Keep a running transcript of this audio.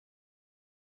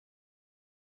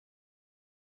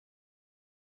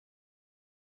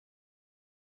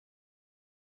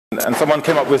And someone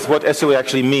came up with what SOA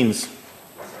actually means.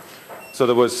 So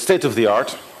there was state of the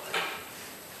art,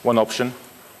 one option.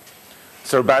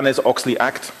 Sarbanes-Oxley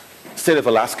Act, State of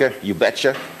Alaska, you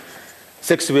betcha.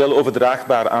 Seksueel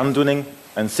overdraagbare aandoening,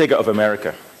 and Sega of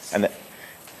America. And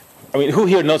I mean, who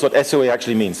here knows what SOA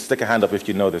actually means? Stick a hand up if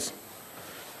you know this.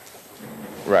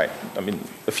 Right, I mean,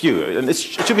 a few. And it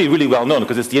should be really well known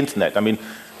because it's the internet. I mean,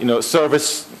 you know,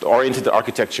 service-oriented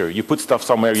architecture. You put stuff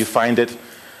somewhere, you find it.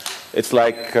 It's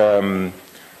like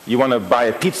you want to buy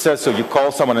a pizza, so you call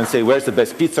someone and say, where's the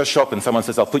best pizza shop? And someone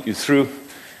says, I'll put you through.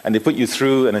 And they put you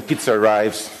through, and a pizza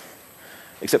arrives.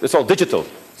 Except it's all digital.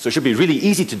 So it should be really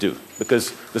easy to do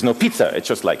because there's no pizza. It's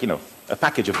just like, you know, a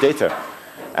package of data.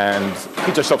 And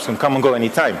pizza shops can come and go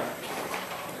anytime.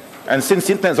 And since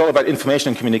the internet is all about information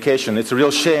and communication, it's a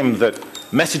real shame that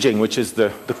messaging, which is the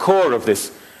core of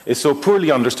this, is so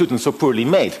poorly understood and so poorly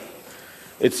made.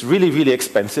 It's really, really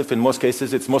expensive. In most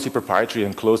cases, it's mostly proprietary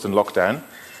and closed and locked down.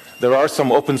 There are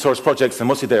some open source projects, and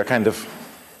mostly they're kind of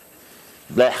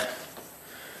blech.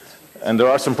 And there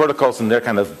are some protocols, and they're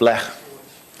kind of blech.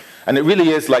 And it really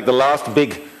is like the last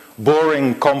big,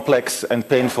 boring, complex, and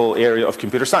painful area of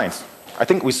computer science. I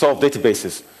think we solved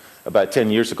databases about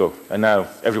 10 years ago, and now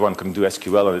everyone can do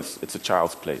SQL, and it's a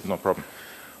child's play, no problem.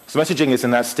 So messaging is in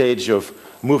that stage of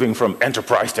moving from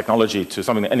enterprise technology to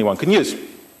something that anyone can use.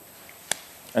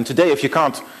 And today, if you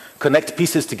can't connect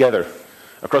pieces together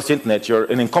across the internet, you're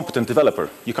an incompetent developer.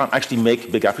 You can't actually make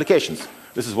big applications.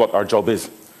 This is what our job is.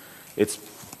 It's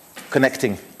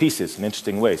connecting pieces in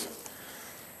interesting ways.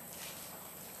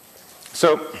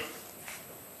 So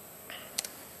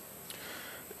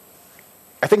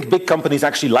I think big companies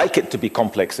actually like it to be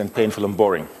complex and painful and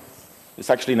boring. It's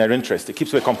actually in their interest. It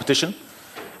keeps away competition.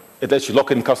 It lets you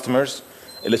lock in customers.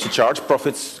 It lets you charge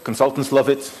profits. Consultants love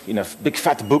it. You know, big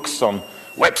fat books on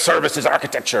web services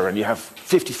architecture, and you have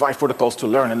 55 protocols to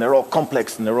learn, and they're all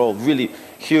complex, and they're all really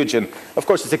huge, and of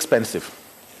course it's expensive.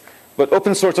 But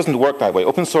open source doesn't work that way.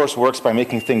 Open source works by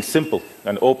making things simple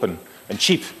and open and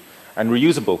cheap and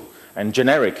reusable and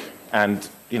generic and,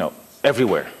 you know,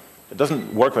 everywhere. It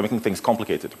doesn't work by making things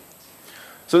complicated.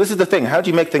 So this is the thing. How do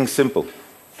you make things simple?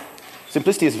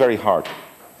 Simplicity is very hard.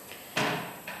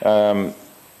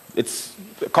 It's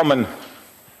a common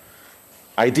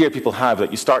idea people have that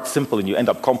you start simple and you end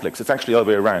up complex. It's actually the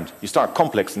other way around. You start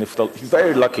complex, and if you're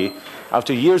very lucky,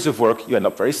 after years of work, you end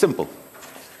up very simple.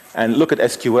 And look at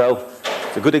SQL.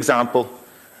 It's a good example.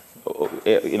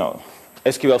 You know,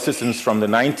 SQL systems from the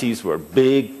 90s were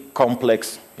big,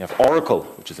 complex. You have Oracle,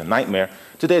 which is a nightmare.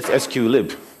 Today it's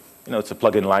SQLib. You know, it's a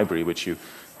plug-in library which you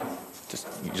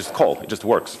just call. It just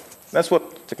works. That's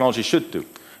what technology should do.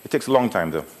 It takes a long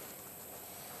time, though.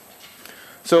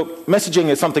 So messaging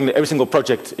is something that every single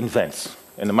project invents.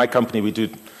 And in my company, we do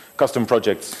custom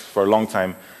projects for a long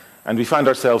time. And we find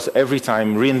ourselves every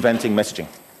time reinventing messaging.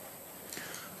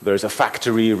 There's a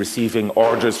factory receiving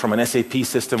orders from an SAP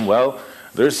system. Well,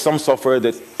 there's some software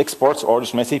that exports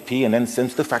orders from SAP and then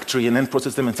sends to the factory and then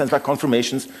processes them and sends back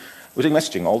confirmations. We're doing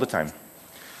messaging all the time.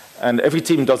 And every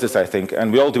team does this, I think,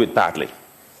 and we all do it badly.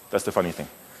 That's the funny thing.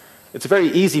 It's a very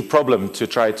easy problem to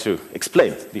try to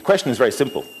explain. The question is very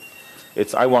simple.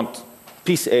 It's, I want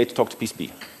piece A to talk to piece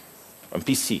B, and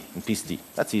piece C and piece D.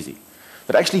 That's easy.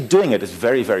 But actually doing it is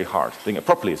very, very hard. Doing it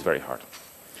properly is very hard.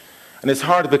 And it's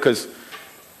hard because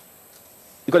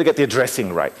you've got to get the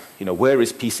addressing right. You know, where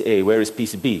is piece A? Where is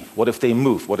piece B? What if they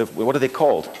move? What are they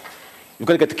called? You've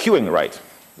got to get the queuing right.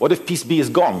 What if piece B is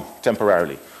gone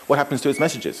temporarily? What happens to its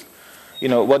messages? You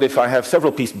know, what if I have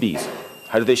several piece Bs?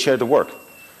 How do they share the work?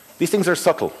 These things are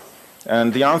subtle,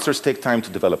 and the answers take time to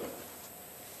develop.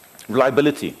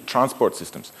 Reliability, transport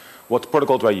systems. What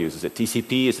protocol do I use? Is it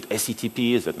TCP? Is it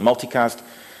SCTP? Is it multicast?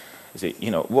 Is it, you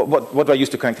know, what do I use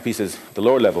to connect the pieces at the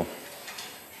lower level?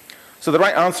 So the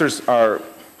right answers are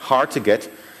hard to get,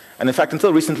 and in fact,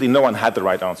 until recently, no one had the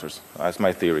right answers. That's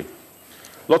my theory.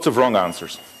 Lots of wrong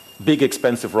answers. Big,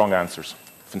 expensive wrong answers.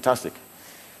 Fantastic.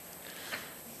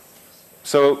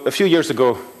 So a few years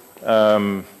ago,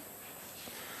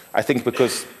 I think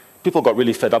because people got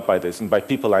really fed up by this, and by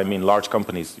people I mean large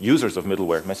companies, users of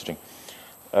middleware messaging,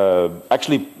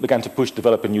 actually began to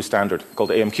develop a new standard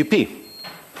called AMQP.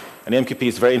 And AMQP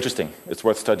is very interesting. It's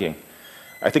worth studying.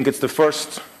 I think it's the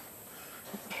first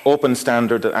open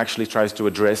standard that actually tries to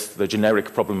address the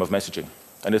generic problem of messaging.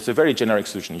 And it's a very generic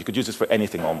solution. You could use this for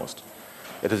anything almost.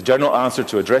 It is a general answer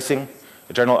to addressing,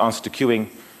 a general answer to queuing,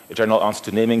 a general answer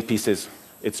to naming pieces.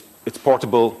 It's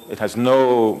portable. It has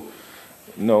no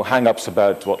hang-ups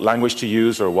about what language to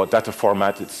use or what data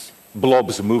format. It's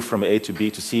blobs move from A to B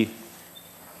to C.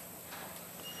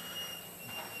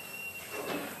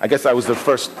 I guess I was the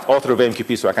first author of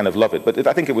AMQP, so I kind of love it. But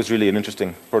I think it was really an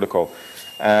interesting protocol.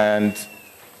 And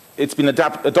it's been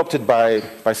adopted by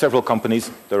several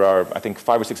companies. There are, I think,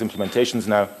 5 or 6 implementations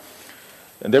now.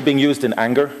 And they're being used in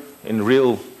anger, in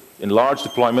large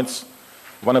deployments.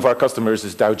 One of our customers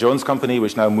is Dow Jones Company,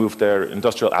 which now moved their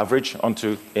industrial average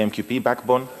onto AMQP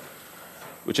backbone,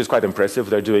 which is quite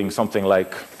impressive. They're doing something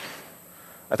like,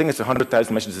 I think it's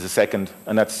 100,000 messages a second,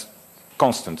 and that's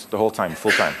constant the whole time,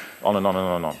 full time, on and on and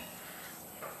on and on.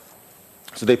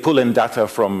 So they pull in data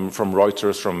from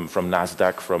Reuters, from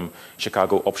NASDAQ, from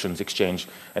Chicago Options Exchange,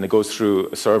 and it goes through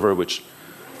a server which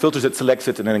filters it, selects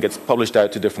it, and then it gets published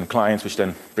out to different clients, which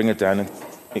then bring it down, and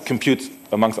it computes,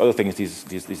 amongst other things,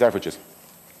 these averages.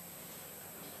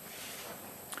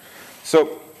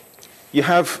 So you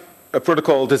have a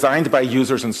protocol designed by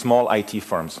users in small IT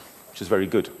firms, which is very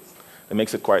good. It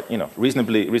makes it quite,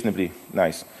 reasonably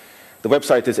nice. The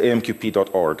website is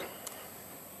amqp.org.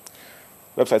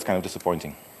 The website's kind of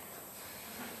disappointing,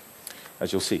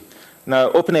 as you'll see. Now,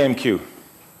 OpenAMQ,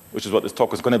 which is what this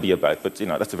talk is going to be about, but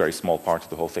that's a very small part of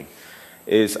the whole thing,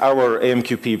 is our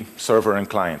AMQP server and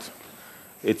client.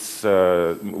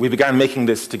 We began making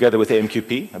this together with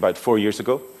AMQP about 4 years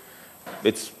ago.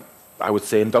 It's, I would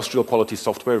say, industrial quality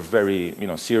software, very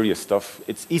serious stuff.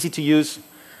 It's easy to use,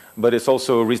 but it's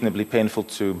also reasonably painful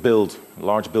to build.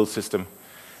 Large build system,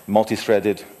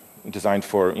 multi-threaded, designed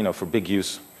for big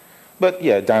use. But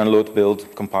yeah, download,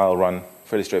 build, compile, run,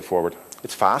 fairly straightforward.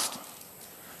 It's fast.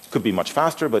 Could be much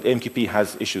faster, but AMQP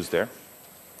has issues there.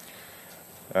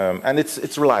 And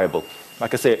it's reliable.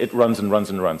 Like I say, it runs and runs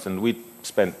and runs. And we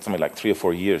spent something like 3 or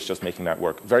 4 years just making that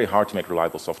work. Very hard to make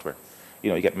reliable software.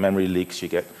 You get memory leaks, you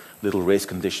get little race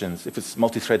conditions. If it's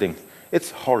multi-threading,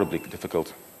 it's horribly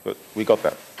difficult. But we got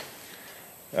that.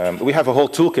 We have a whole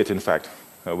toolkit, in fact.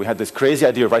 We had this crazy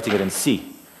idea of writing it in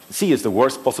C. C is the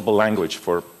worst possible language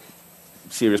for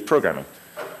serious programming.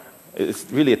 It's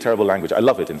really a terrible language. I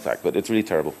love it, in fact, but it's really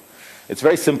terrible. It's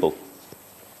very simple.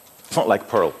 It's not like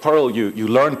Perl. Perl, you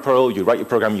learn Perl, you write your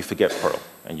program, you forget Perl.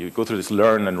 And you go through this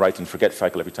learn and write and forget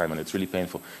cycle every time, and it's really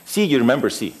painful. C, you remember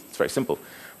C. It's very simple.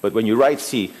 But when you write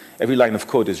C, every line of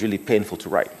code is really painful to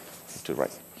write. You have to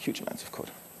write huge amounts of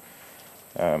code.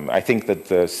 I think that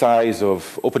the size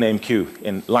of OpenAMQ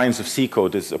in lines of C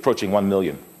code is approaching 1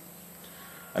 million.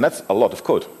 And that's a lot of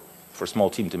code for a small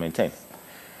team to maintain.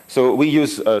 So we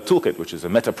use a toolkit, which is a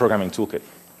meta-programming toolkit,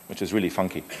 which is really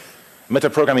funky.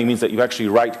 Meta-programming means that you actually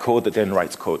write code that then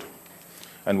writes code.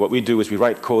 And what we do is we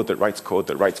write code that writes code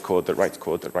that writes code that writes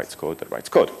code that writes code that writes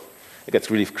code. It gets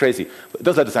really crazy. But it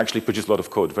does let us actually produce a lot of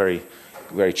code very,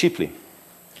 very cheaply.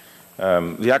 So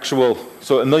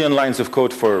 1 million lines of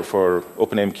code for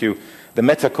OpenAMQ. The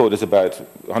meta code is about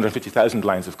 150,000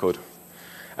 lines of code.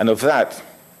 And of that,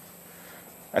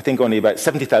 I think only about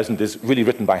 70,000 is really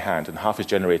written by hand, and half is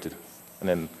generated. And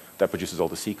then that produces all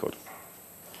the C code.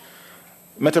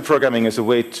 Metaprogramming is a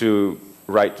way to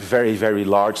write very, very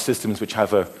large systems which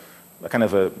have a kind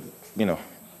of a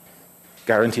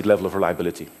guaranteed level of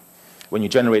reliability. When you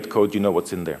generate code, you know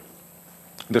what's in there.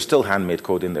 There's still handmade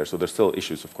code in there, so there's still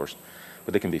issues, of course,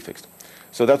 but they can be fixed.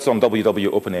 So that's on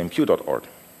www.openamq.org.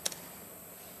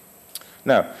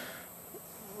 Now,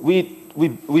 we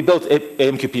built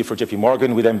AMQP for JP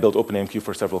Morgan. We then built OpenAMQ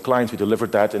for several clients. We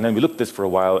delivered that, and then we looked at this for a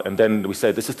while, and then we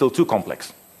said, this is still too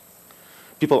complex.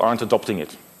 People aren't adopting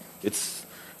it.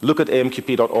 Look at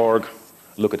amqp.org,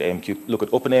 look at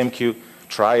OpenAMQ,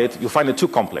 try it. You'll find it too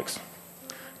complex.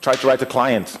 Try to write a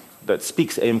client that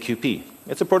speaks AMQP.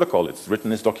 It's a protocol. It's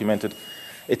written, it's documented.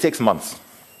 It takes months.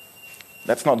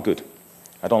 That's not good.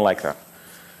 I don't like that.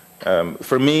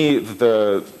 For me,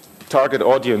 the target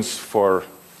audience for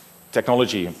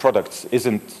technology and products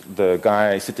isn't the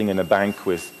guy sitting in a bank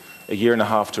with a year and a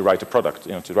half to write a product,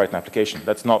 to write an application.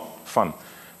 That's not fun.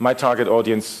 My target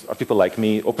audience are people like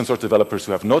me, open source developers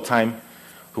who have no time,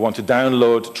 who want to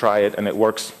download, try it, and it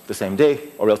works the same day,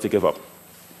 or else they give up.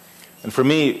 And for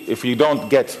me, if you don't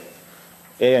get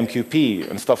AMQP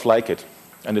and stuff like it,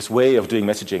 and this way of doing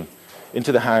messaging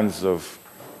into the hands of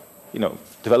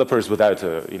developers without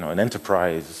an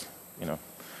enterprise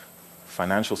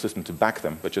financial system to back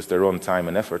them, but just their own time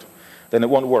and effort, then it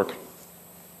won't work.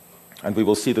 And we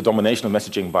will see the domination of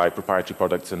messaging by proprietary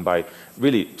products and by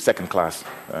really second-class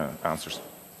answers.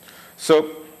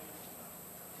 So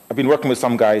I've been working with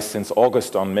some guys since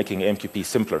August on making AMQP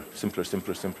simpler,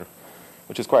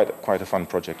 which is quite a fun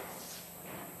project.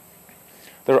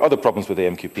 There are other problems with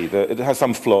AMQP. It has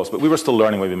some flaws, but we were still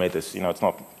learning when we made this. It's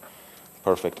not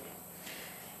perfect.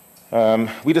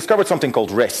 We discovered something called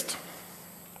REST.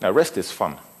 Now, REST is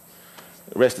fun.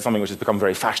 REST is something which has become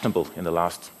very fashionable in the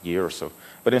last year or so.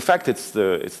 But in fact, it's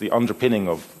the underpinning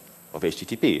of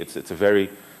HTTP. It's a very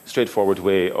straightforward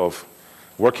way of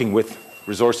working with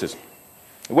resources.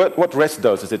 What REST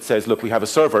does is it says, look, we have a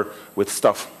server with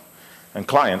stuff and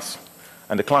clients,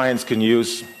 and the clients can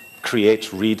use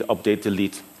create, read, update,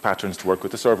 delete patterns to work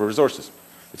with the server resources.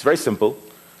 It's very simple.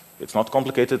 It's not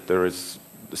complicated. The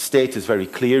state is very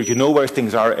clear. You know where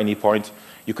things are at any point.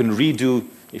 You can redo.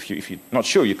 If you're not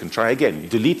sure, you can try again. You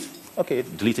delete. OK,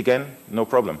 delete again. No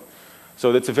problem.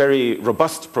 So it's a very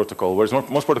robust protocol, whereas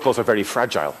most protocols are very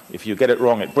fragile. If you get it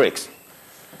wrong, it breaks.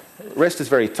 REST is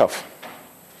very tough.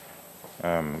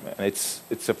 And it's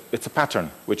a pattern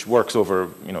which works over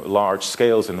large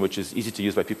scales and which is easy to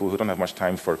use by people who don't have much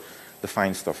time for the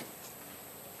fine stuff.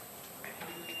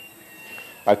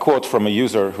 I quote from a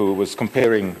user who was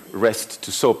comparing REST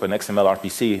to SOAP and XML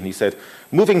RPC, and he said,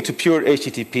 moving to pure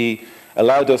HTTP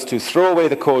allowed us to throw away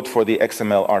the code for the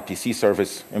XML RPC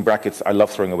service. In brackets, I love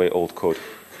throwing away old code.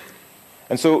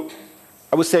 And so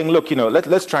I was saying, look,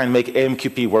 let's try and make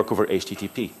AMQP work over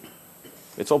HTTP.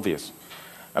 It's obvious.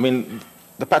 I mean,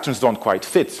 the patterns don't quite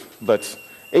fit, but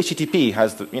HTTP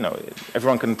has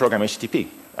everyone can program HTTP.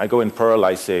 I go in Perl,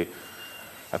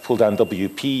 I pull down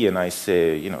WP, and I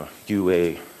say,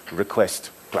 UA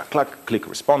request, clack, clack, click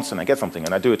response, and I get something,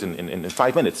 and I do it in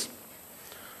 5 minutes.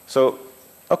 So,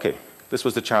 OK, this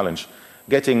was the challenge,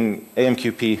 getting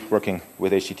AMQP working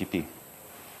with HTTP.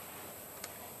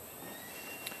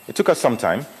 It took us some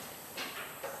time.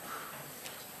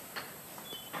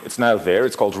 It's now there.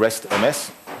 It's called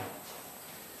REST-MS.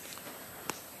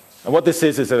 And what this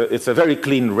is it's a very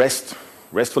clean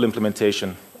RESTful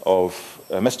implementation of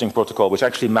a messaging protocol which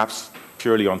actually maps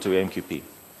purely onto AMQP.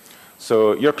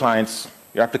 So your clients,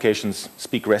 your applications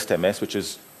speak REST-MS, which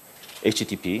is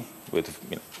HTTP with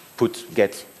put,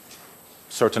 get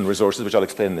certain resources, which I'll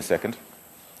explain in a second.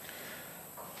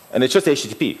 And it's just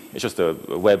HTTP. It's just a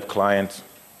web client.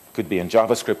 Could be in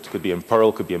JavaScript, could be in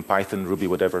Perl, could be in Python, Ruby,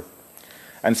 whatever.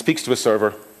 And speaks to a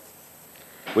server,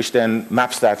 which then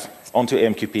maps that onto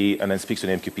AMQP and then speaks to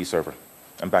an AMQP server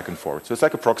and back and forth. So it's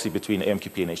like a proxy between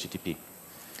AMQP and HTTP.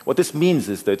 What this means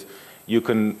is that you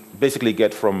can basically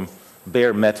get from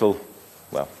bare metal,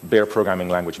 well, bare programming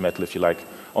language metal, if you like,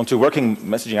 onto a working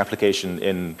messaging application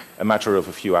in a matter of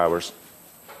a few hours.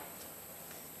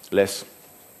 Less.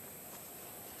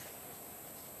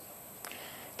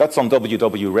 That's on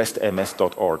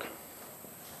www.restms.org.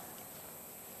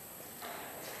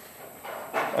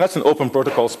 And that's an open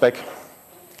protocol spec,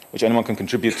 which anyone can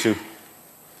contribute to.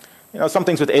 Some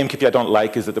things with AMQP I don't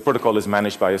like is that the protocol is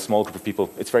managed by a small group of people.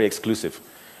 It's very exclusive.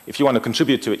 If you want to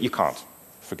contribute to it, you can't.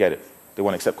 Forget it. They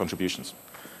won't accept contributions.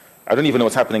 I don't even know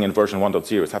what's happening in version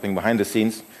 1.0. It's happening behind the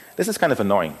scenes. This is kind of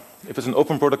annoying. If it's an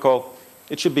open protocol,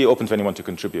 it should be open to anyone to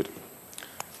contribute.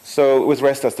 So with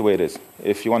REST, that's the way it is.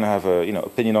 If you want to have an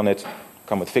opinion on it,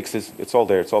 come with fixes. It's all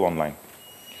there. It's all online.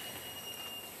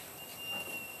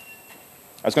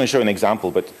 I was going to show you an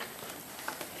example, but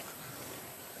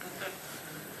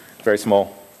very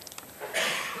small.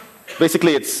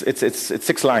 Basically, it's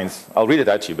 6 lines. I'll read it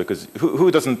out to you because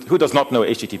who does not know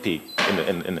HTTP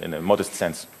in a modest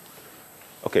sense?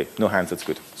 OK, no hands. That's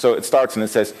good. So it starts and it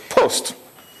says post.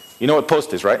 You know what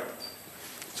post is, right?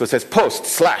 So it says post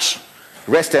 /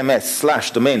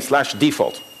 restms / domain /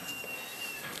 default.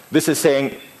 This is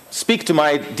saying speak to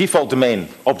my default domain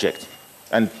object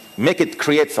and make it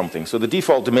create something. So the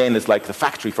default domain is like the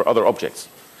factory for other objects.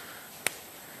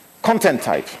 Content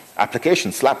type,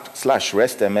 application /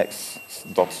 restms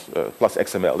plus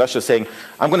XML. That's just saying,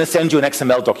 I'm going to send you an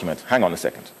XML document. Hang on a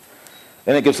second.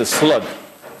 Then it gives a slug.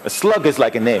 A slug is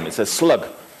like a name. It says slug,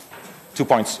 2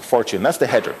 points fortune. That's the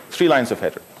header, 3 lines of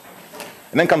header.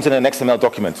 And then comes in an XML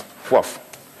document, WAF,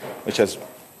 which has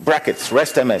brackets,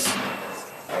 restms.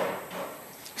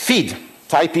 Feed,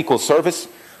 type equals service,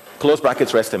 close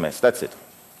brackets, restms. That's it.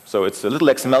 So it's a little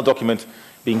XML document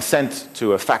being sent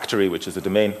to a factory, which is a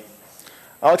domain.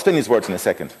 I'll explain these words in a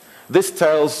second. This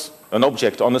tells an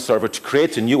object on the server to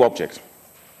create a new object.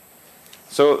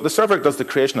 So the server does the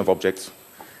creation of objects,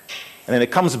 and then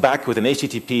it comes back with an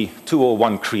HTTP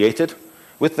 201 created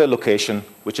with the location,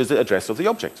 which is the address of the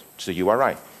object, which is a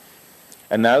URI.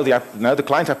 And now the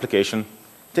client application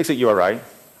takes a URI,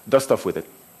 does stuff with it.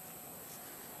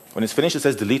 When it's finished, it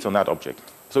says delete on that object.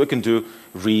 So it can do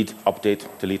read, update,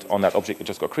 delete on that object that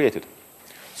just got created.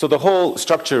 So the whole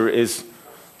structure is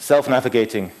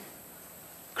self-navigating,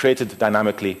 created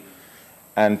dynamically,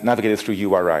 and navigated through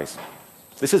URIs.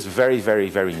 This is very, very,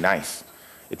 very nice.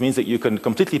 It means that you can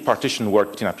completely partition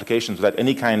work between applications without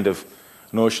any kind of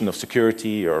notion of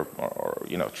security or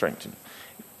trying to.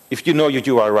 if you know your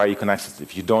URI, you can access it.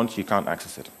 If you don't, you can't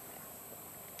access it.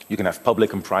 You can have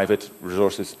public and private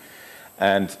resources,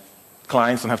 and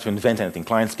clients don't have to invent anything.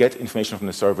 Clients get information from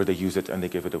the server, they use it, and they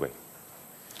give it away.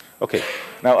 Okay,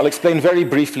 now I'll explain very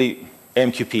briefly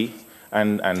AMQP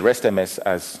and RESTMS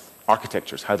as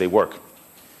architectures, how they work.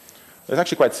 It's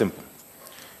actually quite simple.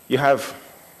 You have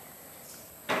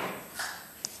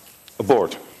a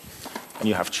board, and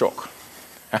you have chalk.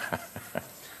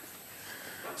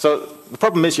 So the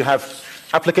problem is you have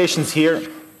applications here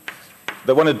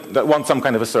that want some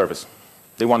kind of a service.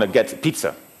 They want to get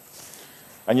pizza.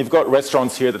 And you've got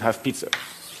restaurants here that have pizza.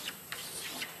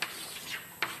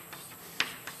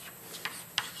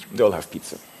 They all have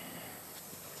pizza.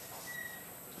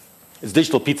 It's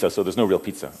digital pizza, so there's no real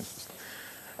pizza.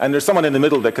 And there's someone in the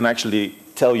middle that can actually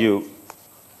tell you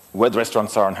where the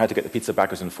restaurants are and how to get the pizza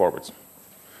backwards and forwards.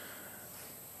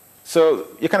 So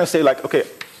you kind of say like, okay,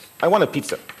 I want a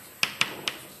pizza.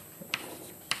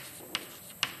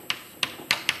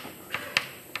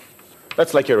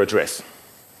 That's like your address.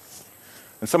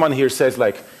 And someone here says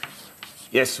like,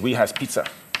 yes, we have pizza.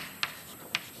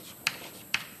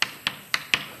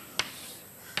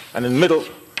 And in the middle,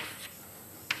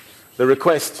 the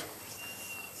request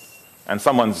and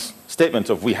someone's statement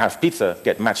of we have pizza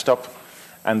get matched up,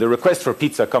 and the request for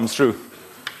pizza comes through,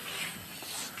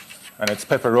 and it's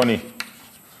pepperoni.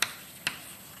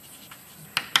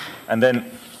 And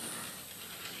then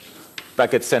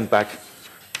that gets sent back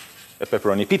a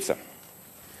pepperoni pizza.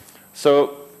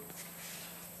 So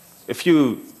a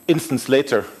few instants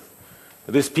later,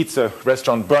 this pizza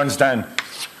restaurant burns down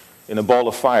in a ball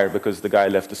of fire because the guy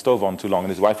left the stove on too long and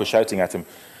his wife was shouting at him.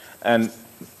 And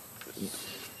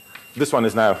this one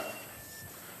is now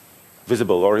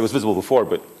visible, or it was visible before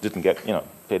but didn't get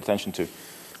paid attention to.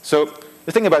 So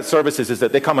the thing about services is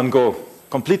that they come and go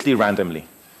completely randomly.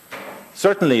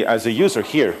 Certainly as a user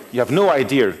here, you have no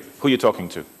idea who you're talking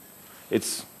to.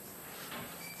 It's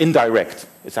indirect,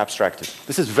 it's abstracted.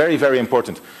 This is very, very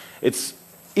important. It's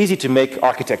easy to make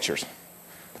architectures.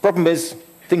 The problem is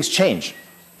things change.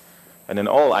 And in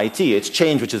all IT, it's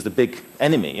change which is the big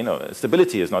enemy.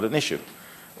 Stability is not an issue.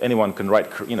 Anyone can write,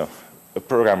 a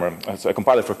programmer, a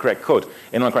compiler for correct code.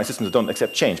 In on-current systems don't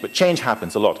accept change, but change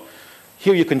happens a lot.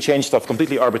 Here you can change stuff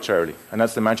completely arbitrarily, and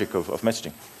that's the magic of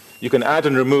messaging. You can add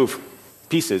and remove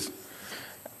pieces,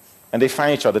 and they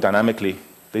find each other dynamically.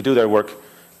 They do their work,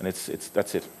 and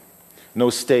that's it. No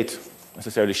state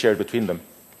necessarily shared between them.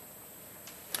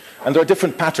 And there are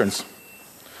different patterns.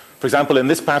 For example, in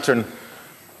this pattern,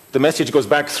 the message goes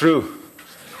back through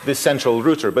this central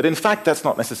router. But in fact, that's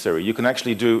not necessary. You can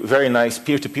actually do very nice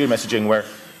peer-to-peer messaging where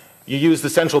you use the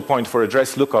central point for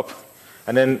address lookup,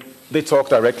 and then they talk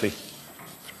directly.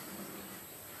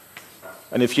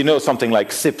 And if you know something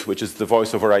like SIP, which is the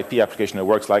voice over IP application that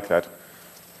works like that,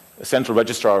 a central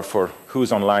registrar for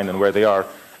who's online and where they are,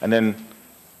 and then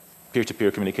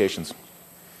peer-to-peer communications.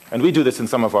 And we do this in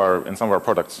some of our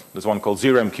products. There's one called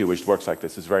ZeroMQ, which works like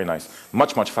this. It's very nice.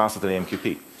 Much, much faster than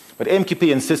AMQP. But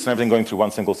AMQP insists on everything going through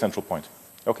one single central point.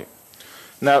 Okay.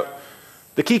 Now,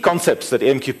 the key concepts that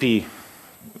AMQP,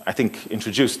 I think,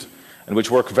 introduced, and which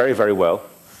work very, very well,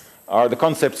 are the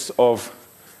concepts of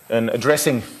an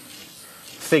addressing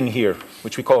thing here,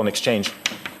 which we call an exchange,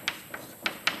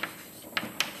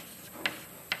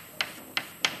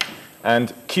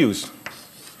 and queues,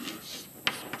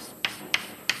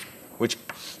 which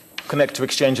connect to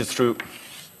exchanges through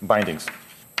bindings.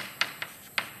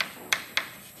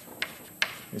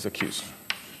 These are queues.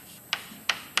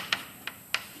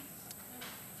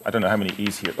 I don't know how many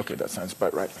E's here. Okay, that sounds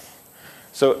about right.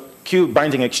 So queue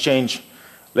binding exchange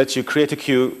lets you create a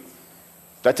queue.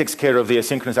 That takes care of the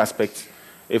asynchronous aspects.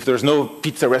 If there's no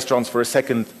pizza restaurants for a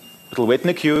second, it'll wait in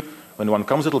a queue. When one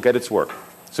comes, it'll get its work.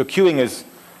 So queuing is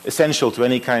essential to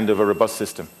any kind of a robust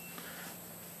system.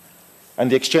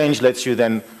 And the exchange lets you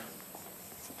then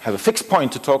have a fixed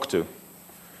point to talk to,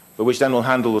 but which then will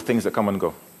handle the things that come and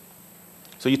go.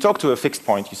 So you talk to a fixed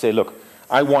point. You say, look,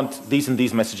 I want these and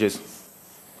these messages.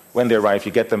 When they arrive,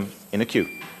 you get them in a queue.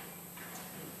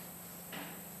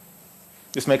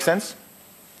 This makes sense?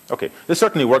 Okay, this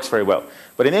certainly works very well.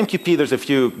 But in MQP, there's a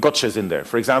few gotchas in there.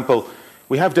 For example,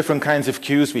 we have different kinds of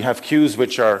queues. We have queues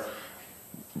which are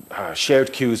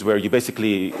shared queues where you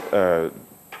basically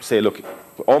say, look,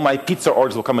 all my pizza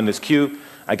orders will come in this queue.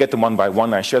 I get them one by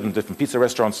one. I share them with different pizza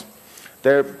restaurants.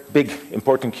 They're big,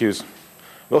 important queues.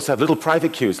 We also have little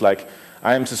private queues, like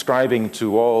I am subscribing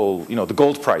to all, the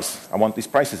gold price. I want these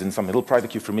prices in some little private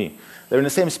queue for me. They're in the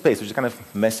same space, which is kind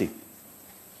of messy.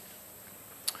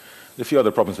 There's a few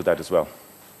other problems with that as well.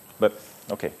 But,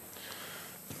 okay.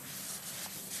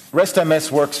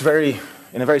 RESTMS works very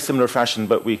in a very similar fashion,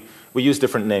 but we use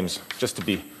different names just to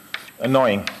be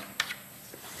annoying.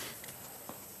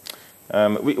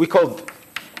 We call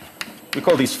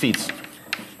these feeds.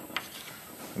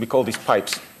 We call these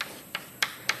pipes.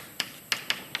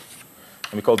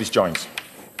 And we call these joins.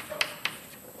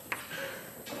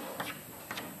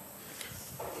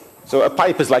 So a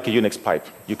pipe is like a Unix pipe.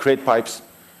 You create pipes,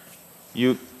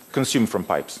 you consume from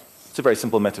pipes. It's a very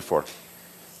simple metaphor.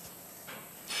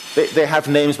 They have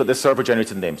names, but they're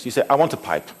server-generated names. You say, I want a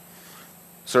pipe.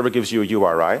 Server gives you a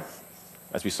URI,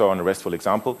 as we saw in the RESTful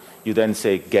example. You then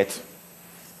say get,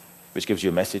 which gives you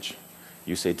a message.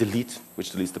 You say delete,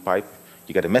 which deletes the pipe.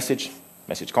 You get a message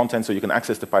content, so you can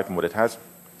access the pipe and what it has.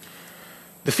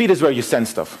 The feed is where you send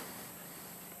stuff.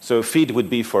 So feed would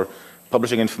be for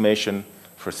publishing information,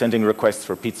 for sending requests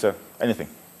for pizza, anything.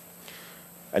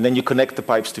 And then you connect the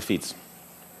pipes to feeds.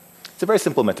 It's a very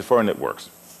simple metaphor, and it works.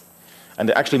 And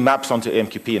it actually maps onto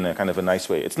AMQP in a kind of a nice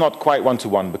way. It's not quite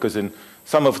one-to-one, because in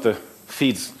some of the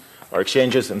feeds are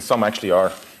exchanges, and some actually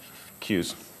are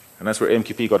queues. And that's where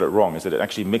AMQP got it wrong, is that it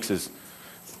actually mixes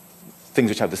things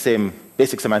which have the same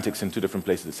basic semantics in two different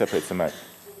places. It separates them out.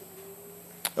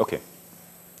 OK.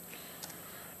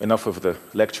 Enough of the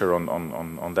lecture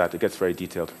on that. It gets very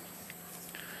detailed.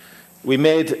 We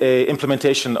made an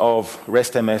implementation of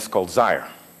REST-MS called Zyre.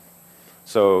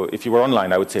 So if you were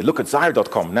online, I would say, look at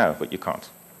Zyre.com now, but you can't.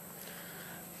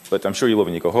 But I'm sure you will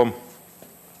when you go home.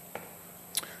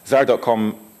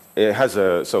 Zyre.com has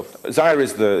a, so Zyre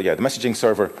is the messaging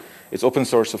server. It's open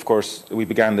source, of course. We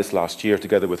began this last year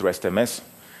together with REST-MS.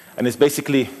 And it's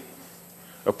basically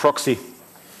a proxy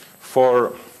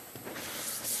for,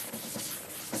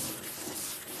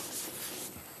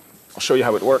 I'll show you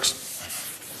how it works.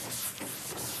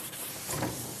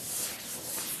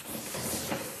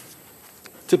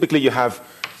 Typically, you have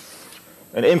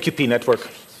an AMQP network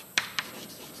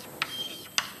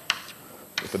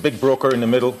with a big broker in the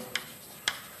middle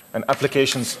and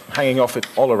applications hanging off it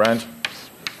all around,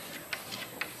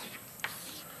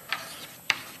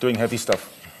 doing heavy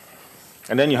stuff.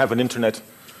 And then you have an internet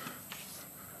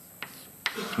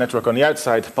network on the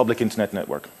outside, public internet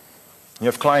network. You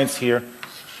have clients here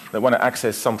that want to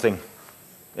access something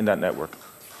in that network.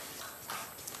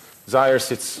 Zyre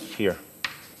sits here.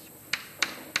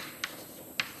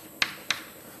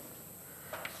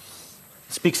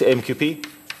 Speaks AMQP,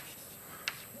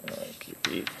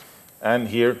 and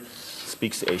here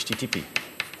speaks HTTP.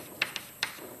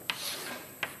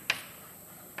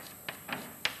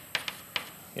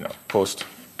 You know, post,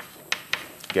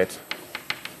 get,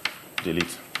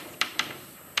 delete,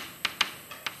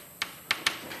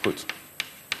 put.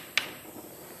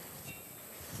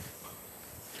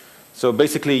 So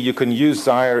basically, you can use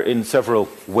Zyre in several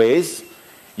ways.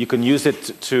 You can use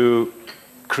it to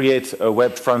create a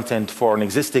web front end for an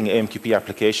existing AMQP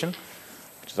application,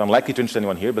 which is unlikely to interest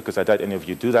anyone here because I doubt any of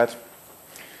you do that.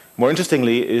 More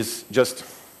interestingly is just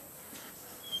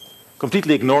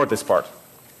completely ignore this part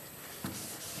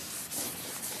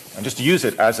and just use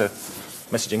it as a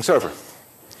messaging server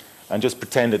and just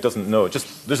pretend it doesn't know.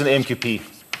 Just there's an AMQP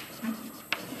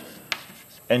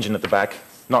engine at the back,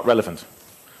 not relevant.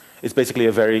 It's basically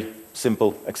a very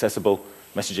simple, accessible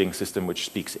messaging system which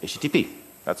speaks HTTP.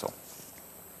 That's all.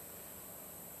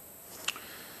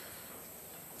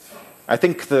 I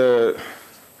think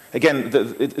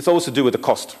it's always to do with the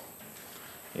cost.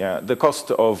 Yeah, the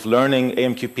cost of learning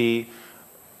AMQP,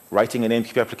 writing an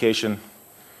AMQP application,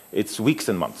 it's weeks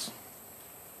and months.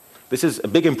 This is a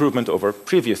big improvement over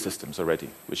previous systems already,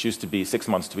 which used to be 6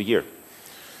 months to a year.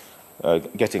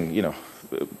 Getting, you know,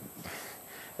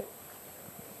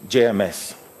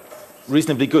 JMS,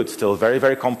 reasonably good, still very,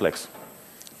 very complex.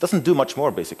 Doesn't do much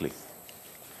more, basically.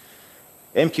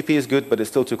 AMQP is good, but it's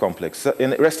still too complex.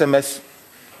 In REST-MS,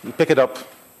 you pick it up.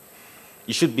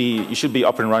 You should be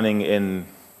up and running in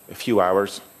a few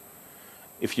hours.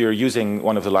 If you're using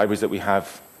one of the libraries that we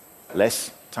have,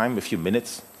 less time, a few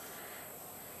minutes.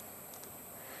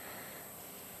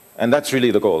 And that's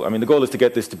really the goal. I mean, the goal is to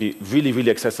get this to be really,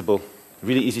 really accessible,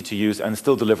 really easy to use, and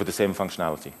still deliver the same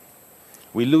functionality.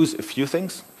 We lose a few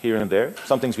things here and there.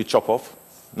 Some things we chop off,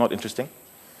 not interesting.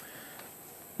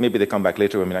 Maybe they come back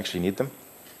later when we actually need them.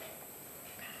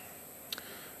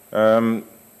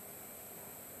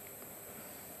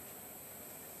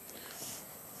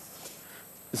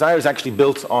 Zyre is actually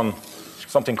built on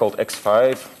something called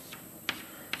X5,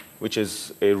 which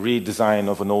is a redesign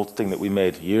of an old thing that we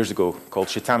made years ago called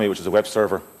Shitami, which is a web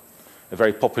server, a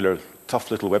very popular,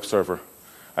 tough little web server.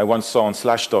 I once saw on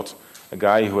Slashdot a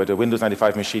guy who had a Windows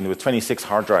 95 machine with 26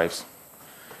 hard drives,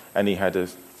 and he had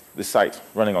this site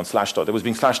running on Slashdot. It was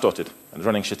being slashdotted and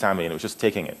running Shitami, and it was just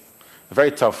taking it. A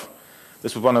very tough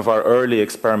This was one of our early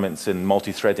experiments in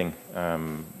multi-threading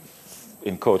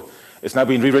in code. It's now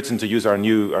been rewritten to use our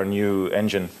new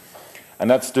engine, and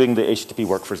that's doing the HTTP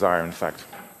work for Zyre, in fact.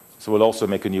 So we'll also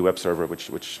make a new web server,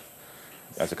 which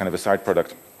as a kind of a side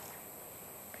product.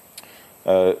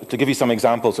 To give you some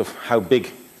examples of how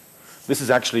big, this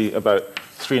is actually about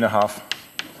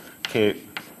 3.5K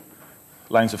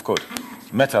lines of code,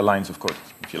 meta lines of code,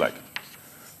 if you like.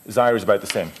 Zyre is about the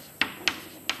same.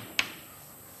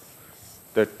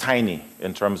 They're tiny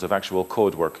in terms of actual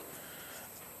code work.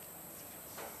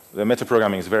 The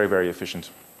metaprogramming is very, very efficient.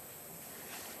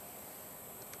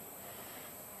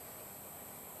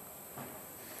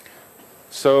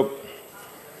 So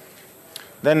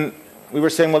then we were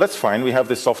saying, well, that's fine. We have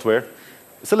this software.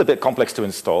 It's still a bit complex to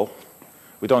install.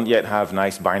 We don't yet have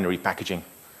nice binary packaging.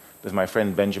 There's my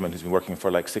friend Benjamin, who's been working for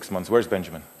like 6 months. Where's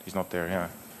Benjamin? He's not there,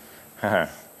 yeah.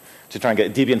 To try and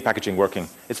get Debian packaging working.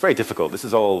 It's very difficult.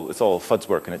 It's all FUDS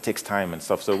work, and it takes time and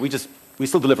stuff. So we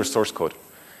still deliver source code.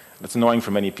 It's annoying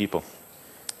for many people,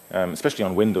 especially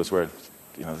on Windows, where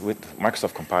with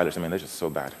Microsoft compilers, I mean, they're just so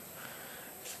bad.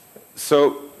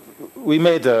 So we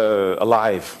made a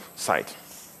live site.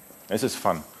 This is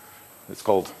fun. It's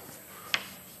called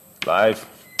live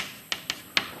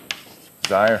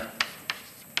Zyre.com.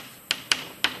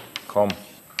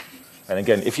 And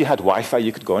again, if you had Wi-Fi,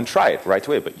 you could go and try it right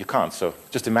away, but you can't. So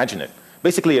just imagine it.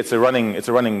 Basically, it's a running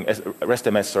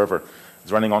REST-MS server.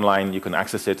 It's running online. You can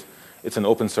access it. It's an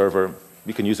open server.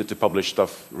 You can use it to publish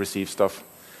stuff, receive stuff.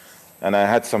 And I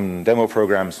had some demo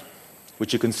programs,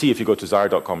 which you can see if you go to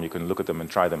Zyre.com. You can look at them and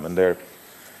try them. And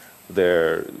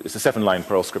it's a 7-line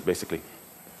Perl script, basically.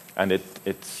 And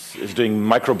it's doing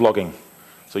microblogging.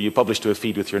 So you publish to a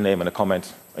feed with your name and a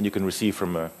comment, and you can receive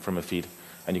from a feed.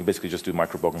 And you can basically just do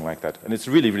microblogging like that. And it's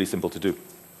really, really simple to do.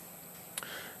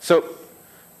 So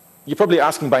you're probably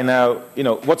asking by now,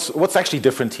 what's actually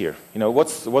different here? We know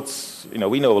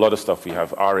a lot of stuff. We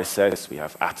have RSS, we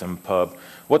have AtomPub.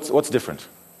 What's different?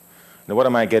 Now, what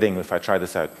am I getting if I try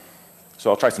this out? So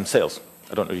I'll try some sales.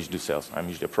 I don't usually do sales. I'm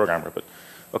usually a programmer, but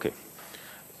okay.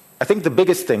 I think the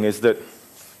biggest thing is that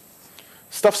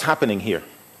stuff's happening here.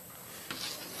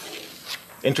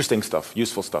 Interesting stuff,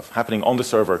 useful stuff, happening on the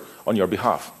server on your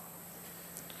behalf.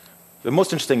 The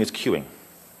most interesting is queuing.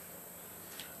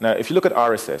 Now, if you look at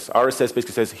RSS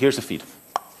basically says, here's a feed.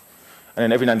 And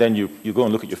then every now and then you go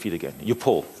and look at your feed again. You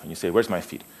pull, and you say, where's my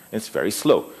feed? And it's very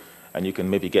slow. And you can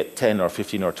maybe get 10 or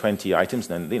 15 or 20 items,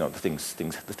 and then the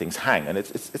things hang. And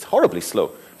it's horribly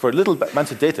slow. For a little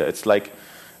amount of data, it's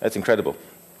incredible.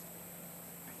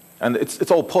 And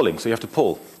it's all pulling, so you have to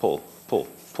pull.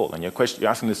 And you're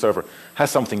asking the server, has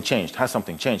something changed? Has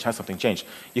something changed? Has something changed?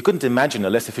 You couldn't imagine a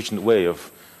less efficient way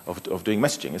of doing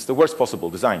messaging. It's the worst possible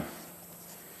design.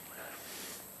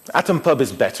 AtomPub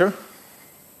is better.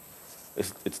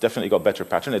 It's definitely got better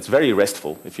pattern. It's very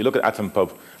RESTful. If you look at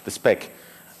AtomPub, the spec,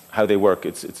 how they work,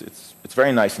 it's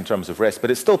very nice in terms of REST, but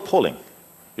it's still pulling.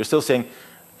 You're still saying,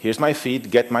 here's my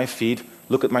feed, get my feed,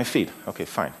 look at my feed. Okay,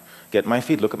 fine. Get my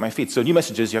feed, look at my feed. So new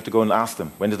messages, you have to go and ask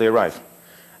them, when do they arrive?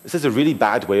 This is a really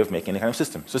bad way of making any kind of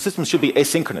system. So systems should be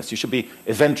asynchronous. You should be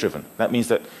event-driven. That means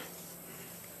that,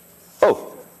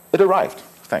 oh, it arrived.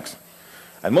 Thanks.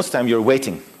 And most of the time, you're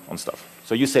waiting on stuff.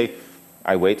 So you say,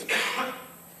 I wait.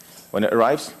 When it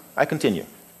arrives, I continue.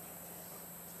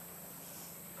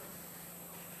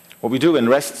 What we do in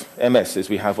REST-MS is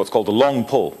we have what's called a long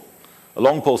pull. A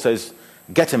long pull says,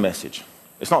 get a message.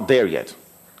 It's not there yet.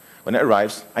 When it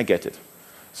arrives, I get it.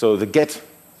 So the get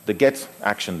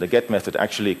action, the get method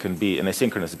actually can be an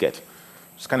asynchronous get.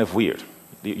 It's kind of weird.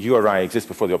 The URI exists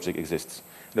before the object exists.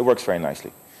 And it works very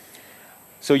nicely.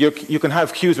 So you can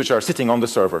have queues which are sitting on the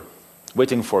server,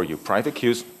 waiting for you, private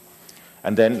queues,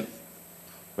 and then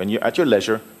when you're at your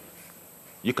leisure,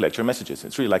 you collect your messages.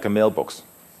 It's really like a mailbox, a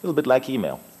little bit like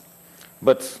email,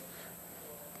 but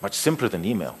much simpler than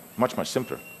email, much, much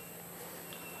simpler.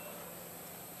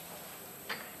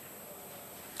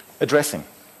 Addressing.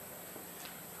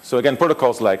 So again,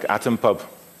 protocols like AtomPub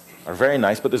are very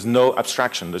nice, but there's no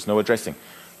abstraction, there's no addressing.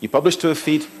 You publish to a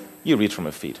feed, you read from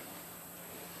a feed.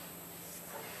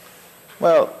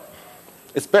 Well,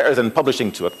 it's better than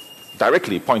publishing to it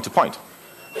directly, point to point.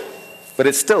 But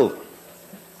it's still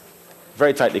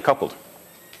very tightly coupled.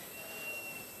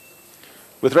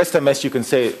 With REST-MS, you can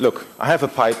say, look, I have a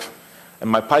pipe, and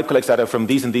my pipe collects data from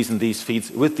these and these and these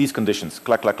feeds with these conditions.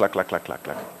 Clack, clack, clack, clack, clack, clack,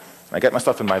 clack. I get my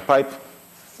stuff in my pipe,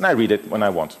 and I read it when I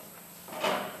want.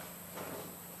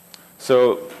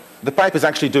 So the pipe is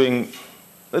actually doing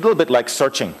a little bit like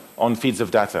searching on feeds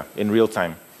of data in real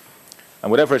time. And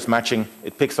whatever it's matching,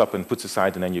 it picks up and puts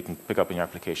aside, and then you can pick up in your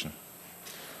application.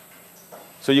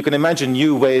 So you can imagine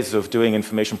new ways of doing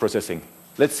information processing.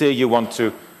 Let's say you want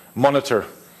to monitor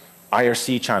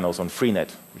IRC channels on Freenet,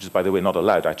 which is, by the way, not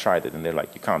allowed. I tried it, and they're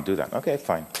like, you can't do that. Okay,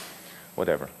 fine,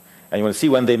 whatever. And you want to see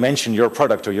when they mention your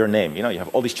product or your name. You know, you have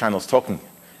all these channels talking.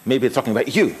 Maybe they're talking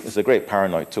about you. It's a great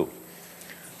paranoid tool.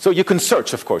 So you can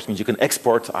search, of course. It means you can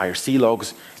export IRC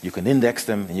logs, you can index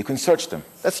them, and you can search them.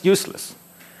 That's useless.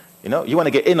 You know, you want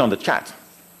to get in on the chat.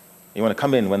 You want to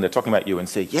come in when they're talking about you and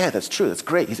say, yeah, that's true, that's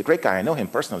great. He's a great guy, I know him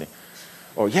personally.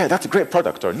 Or, yeah, that's a great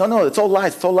product. Or, no, it's all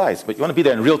lies, it's all lies. But you want to be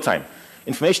there in real time.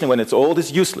 Information, when it's old,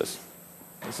 is useless.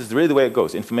 This is really the way it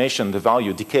goes. Information, the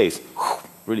value decays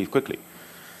really quickly.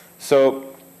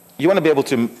 So you want to be able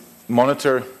to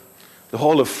monitor the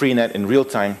whole of Freenet in real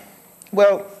time.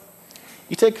 Well,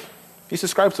 you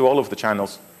subscribe to all of the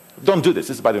channels. Don't do this.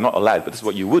 This is, by the way, not allowed, but this is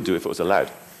what you would do if it was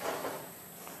allowed.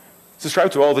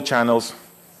 Subscribe to all the channels.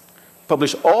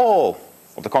 Publish all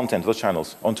of the content of those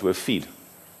channels onto a feed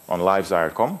on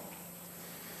live.zyre.com.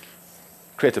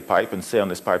 Create a pipe and say on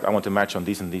this pipe, I want to match on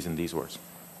these and these and these words.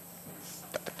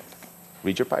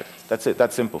 Read your pipe. That's it.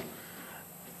 That's simple.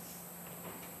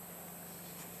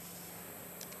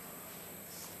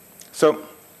 So,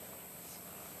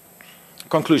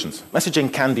 conclusions.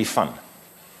 Messaging can be fun.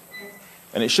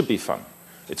 And it should be fun.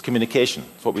 It's communication.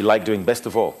 It's what we like doing best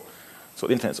of all. So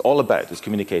the internet is all about, is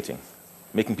communicating,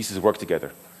 making pieces work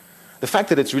together. The fact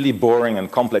that it's really boring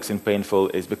and complex and painful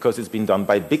is because it's been done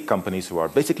by big companies who are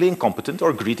basically incompetent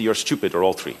or greedy or stupid or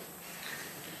all three.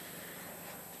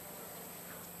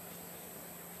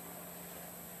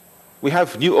 We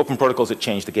have new open protocols that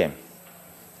change the game.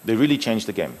 They really change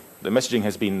the game. The messaging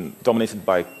has been dominated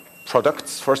by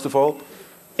products, first of all,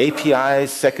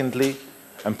 APIs, secondly,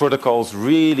 and protocols.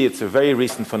 Really, it's a very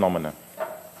recent phenomenon.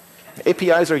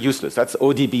 APIs are useless. That's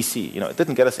ODBC. You know, it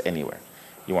didn't get us anywhere.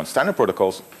 You want standard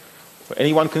protocols where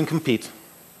anyone can compete.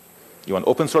 You want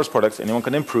open source products, anyone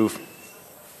can improve.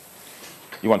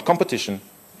 You want competition.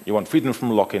 You want freedom from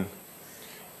lock-in.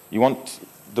 You want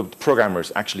the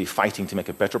programmers actually fighting to make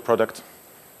a better product.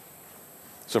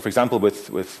 So, for example, with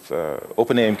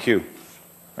OpenAMQ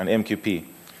and AMQP,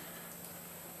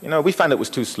 you know, we found it was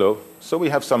too slow. So we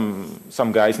have some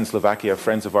guys in Slovakia,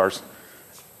 friends of ours,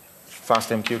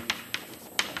 FOSDEM.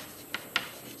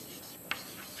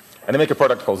 And they make a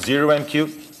product called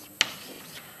ZeroMQ,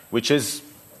 which is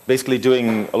basically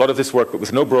doing a lot of this work, but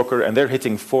with no broker, and they're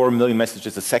hitting 4 million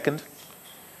messages a second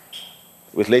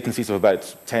with latencies of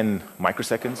about 10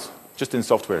 microseconds, just in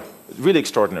software. Really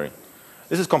extraordinary.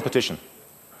 This is competition.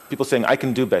 People saying, I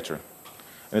can do better.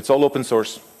 And it's all open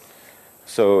source.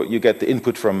 So you get the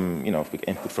input from, you know,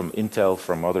 input from Intel,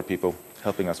 from other people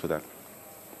helping us with that.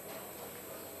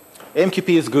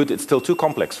 AMQP is good. It's still too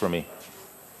complex for me.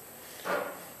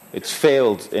 It's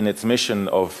failed in its mission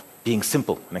of being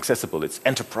simple and accessible. It's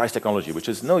enterprise technology, which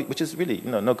is really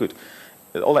no good.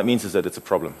 All that means is that it's a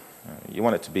problem. You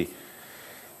want it to be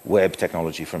web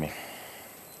technology for me.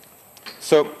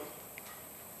 So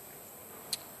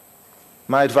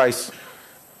my advice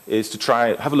is to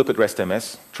have a look at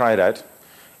RESTMS, try it out.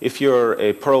 If you're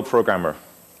a Perl programmer,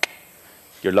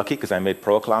 you're lucky because I made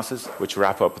Perl classes which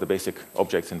wrap up the basic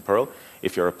objects in Perl.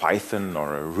 If you're a Python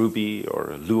or a Ruby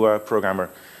or a Lua programmer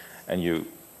and you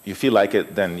feel like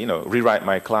it, then rewrite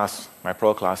my class, my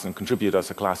Perl class, and contribute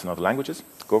as a class in other languages.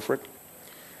 Go for it.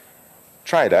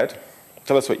 Try it out.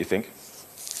 Tell us what you think.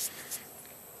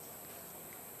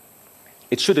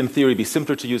 It should, in theory, be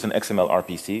simpler to use than XML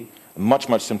RPC, much,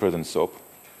 much simpler than SOAP.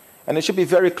 And it should be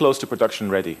very close to production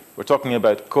ready. We're talking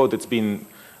about code that's been,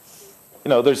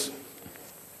 here's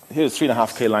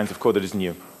 3.5K lines of code that is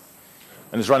new.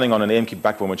 And it's running on an AMQP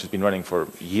backbone, which has been running for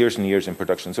years and years in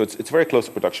production. So it's very close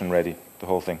to production ready, the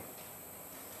whole thing.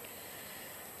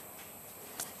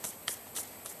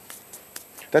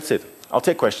 That's it. I'll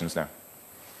take questions now.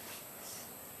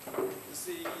 Is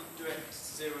the direct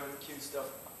ZeroMQ stuff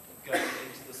going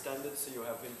into the standards, so you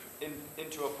have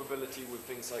interoperability with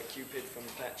things like Cupid from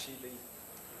Apache?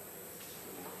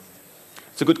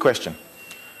 It's a good question.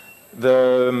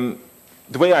 The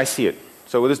way I see it,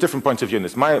 so there's different points of view in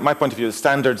this. My point of view is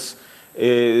standards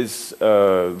is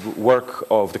work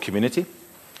of the community,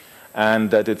 and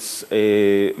that it's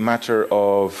a matter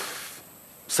of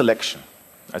selection,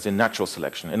 as in natural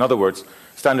selection. In other words,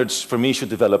 standards for me should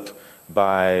develop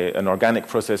by an organic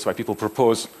process where people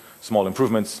propose small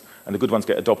improvements, and the good ones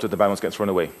get adopted, the bad ones get thrown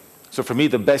away. So for me,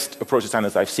 the best approach to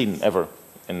standards I've seen ever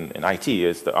in IT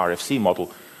is the RFC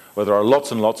model, where there are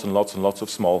lots and lots and lots and lots of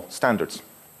small standards.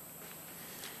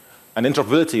 And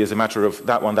interoperability is a matter of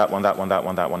that one, that one, that one, that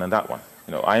one, that one, and that one.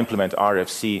 I implement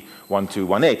RFC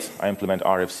 1218, I implement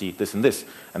RFC this and this,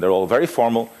 and they're all very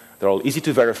formal, They're all easy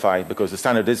to verify because the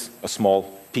standard is a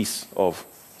small piece of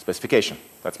specification.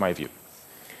 That's my view.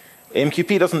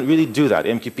 AMQP doesn't really do that.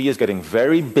 AMQP is getting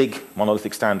very big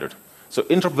monolithic standard. So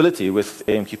interoperability with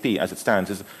AMQP as it stands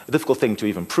is a difficult thing to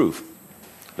even prove,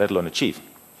 let alone achieve.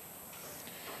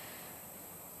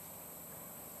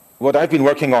 What I've been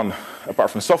working on, apart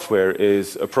from software,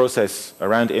 is a process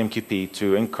around AMQP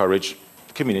to encourage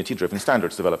community-driven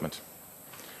standards development.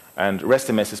 And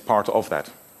RESTMS is part of that.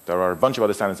 There are a bunch of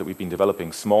other standards that we've been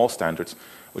developing, small standards,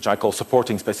 which I call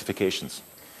supporting specifications.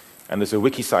 And there's a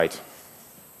wiki site.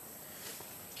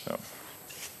 So.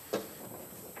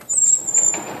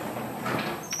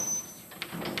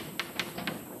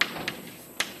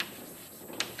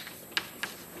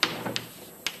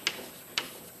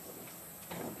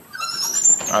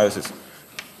 This is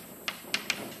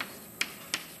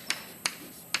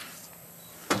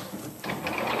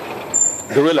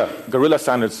Guerrilla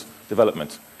standards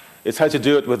development. It's how to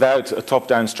do it without a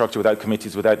top-down structure, without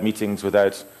committees, without meetings,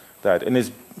 without that. And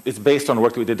it's based on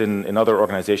work that we did in other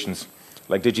organizations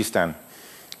like Digistan,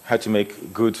 how to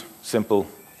make good, simple,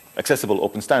 accessible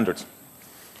open standards.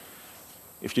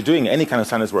 If you're doing any kind of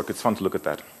standards work, it's fun to look at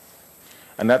that.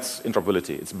 And that's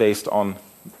interoperability. It's based on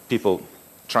people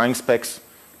trying specs,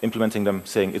 implementing them,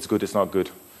 saying it's good, it's not good.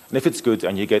 And if it's good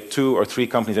and you get 2 or 3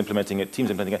 companies implementing it,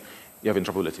 teams implementing it, you have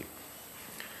interoperability.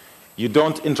 You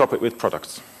don't interoperate with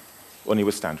products, only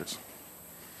with standards.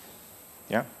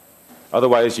 Yeah?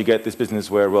 Otherwise, you get this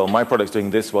business where, well, my product's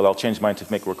doing this, well, I'll change mine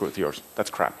to make work with yours. That's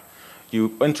crap. You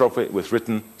interoperate with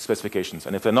written specifications.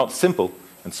 And if they're not simple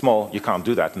and small, you can't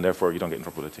do that, and therefore you don't get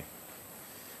interoperability.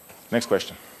 Next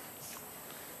question.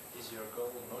 Is your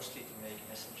goal mostly to make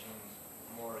messaging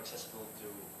more accessible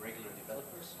to regular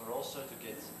developers, or also to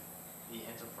get the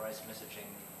enterprise messaging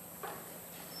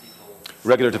people?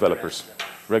 Regular developers.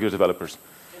 Regular developers.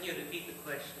 Can you repeat the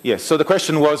question? Yes, so the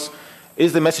question was,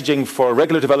 is the messaging for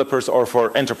regular developers or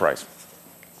for enterprise?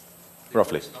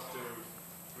 Roughly. It's not to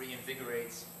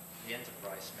reinvigorate the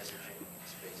enterprise messaging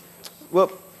space.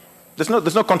 Well,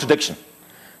 there's no contradiction.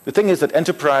 The thing is that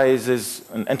enterprises,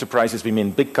 and enterprises we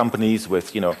mean big companies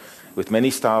with, with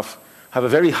many staff, have a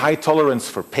very high tolerance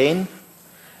for pain.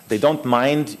 They don't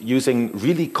mind using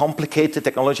really complicated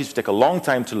technologies which take a long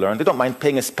time to learn. They don't mind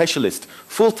paying a specialist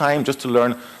full-time just to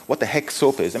learn what the heck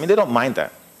SOAP is. I mean, they don't mind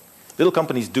that. Little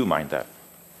companies do mind that.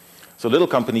 So little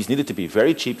companies needed to be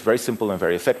very cheap, very simple, and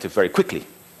very effective very quickly.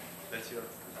 That's the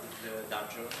Dow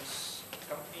Jones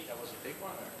company, that was a big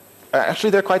one? Actually,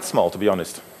 they're quite small, to be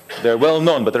honest. They're well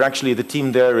known, but they're actually, the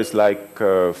team there is like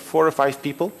 4 or 5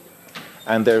 people.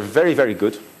 And they're very, very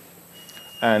good.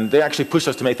 And they actually push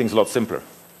us to make things a lot simpler,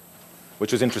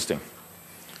 which was interesting.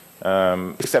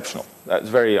 Exceptional. That's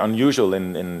very unusual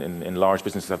in large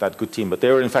businesses to have that good team. But they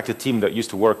were, in fact, a team that used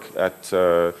to work at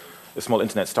a small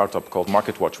internet startup called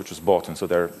MarketWatch, which was bought. And so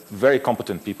they're very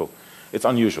competent people. It's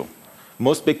unusual.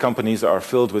 Most big companies are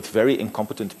filled with very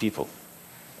incompetent people.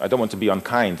 I don't want to be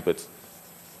unkind, but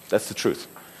that's the truth.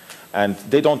 And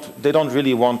they don't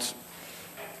really want,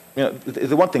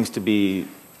 they want things to be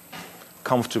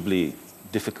comfortably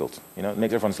difficult,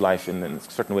 make everyone's life in a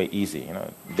certain way easy,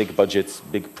 big budgets,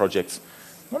 big projects,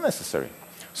 not necessary.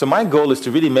 So my goal is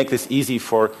to really make this easy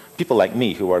for people like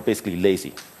me who are basically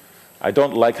lazy. I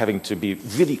don't like having to be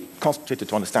really concentrated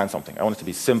to understand something. I want it to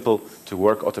be simple, to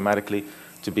work automatically,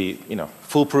 to be,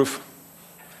 foolproof.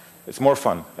 It's more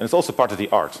fun, and it's also part of the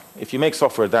art. If you make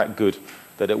software that good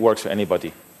that it works for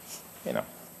anybody,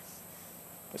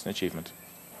 it's an achievement.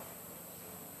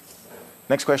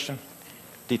 Next question,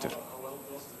 Dieter.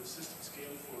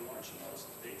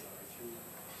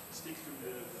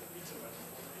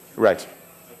 Right.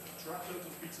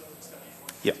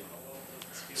 Yeah.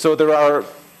 So there are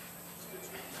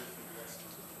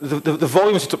the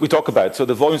volumes we talk about. So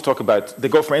the volumes talk about, they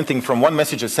go from anything from 1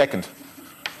 message a second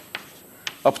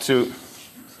up to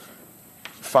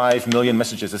 5 million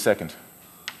messages a second.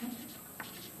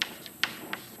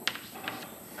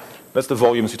 That's the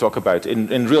volumes we talk about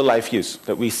in real life use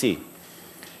that we see.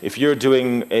 If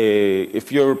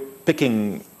you're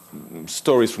picking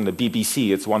stories from the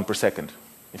BBC, it's 1 per second.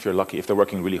 If you're lucky, if they're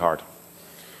working really hard.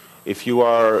 If you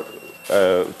are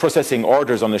processing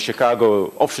orders on the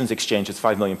Chicago options exchange, it's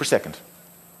 5 million per second.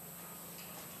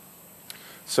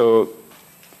 So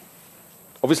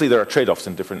obviously there are trade-offs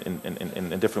in different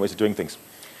ways of doing things.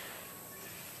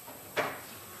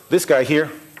 This guy here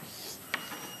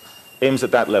aims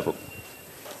at that level.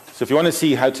 So if you want to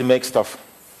see how to make stuff,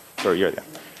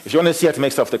 if you want to see how to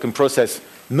make stuff that can process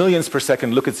millions per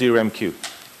second, look at ZeroMQ.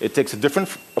 It takes a different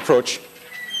approach.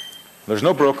 There's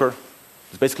no broker.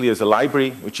 It basically is a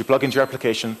library which you plug into your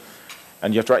application,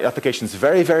 And you have to write applications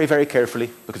very, very, very carefully,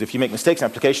 because if you make mistakes in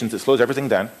applications, it slows everything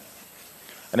down.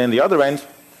 And then the other end,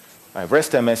 I have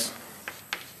RESTMS,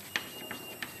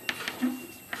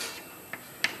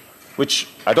 which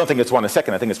I don't think it's 1 a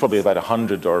second. I think it's probably about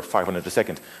 100 or 500 a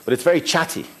second. But it's very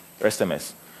chatty,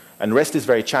 RESTMS. And REST is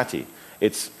very chatty.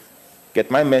 It's get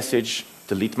my message,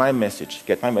 delete my message,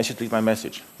 get my message, delete my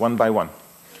message, one by one.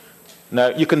 Now,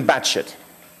 you can batch it.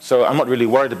 So I'm not really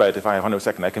worried about if I have 100 a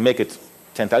second. I can make it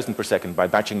 10,000 per second by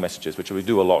batching messages, which we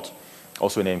do a lot,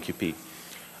 also in AMQP.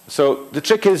 So the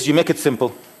trick is you make it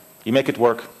simple, you make it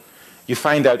work, you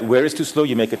find out where it's too slow,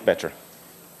 you make it better.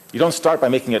 You don't start by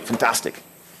making it fantastic.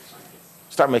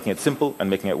 Start making it simple and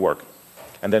making it work.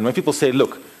 And then when people say,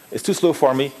 look, it's too slow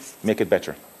for me, make it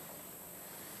better.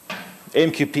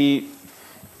 AMQP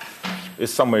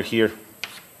is somewhere here.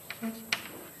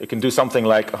 It can do something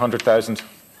like 100,000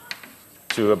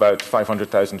 to about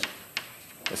 500,000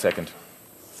 a second,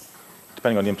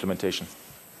 depending on the implementation,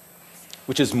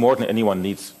 which is more than anyone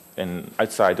needs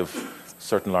outside of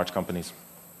certain large companies.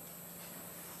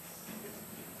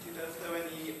 Do you know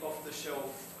any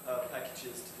off-the-shelf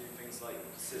packages to do things like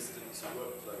persistence or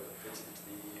workflow that fit into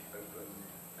the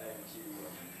OpenAMQ?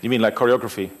 You mean like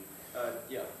choreography?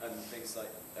 Yeah, and things like,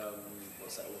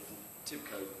 what's that awful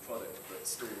TIBCO product that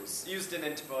stores, used in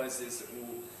enterprises that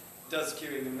will, does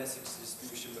queuing and message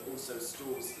distribution, but also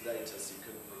stores the data so you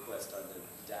can request, I don't know,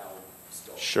 down,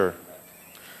 stop. Sure.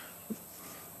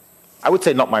 I would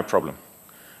say not my problem.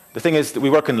 The thing is that we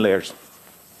work in layers.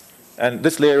 And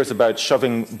this layer is about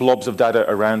shoving blobs of data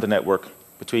around the network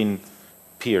between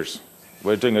peers.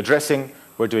 We're doing addressing,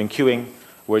 we're doing queuing,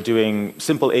 we're doing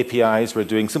simple APIs, we're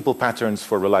doing simple patterns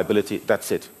for reliability.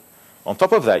 That's it. On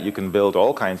top of that, you can build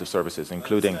all kinds of services,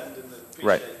 including...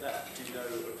 Right. That. Do you know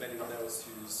of anyone else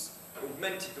who's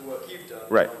augmented the work you've done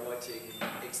right. by writing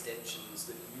extensions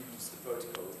that use the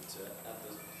protocol to add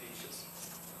those features?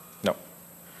 No.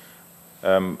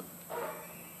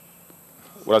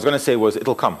 What I was going to say was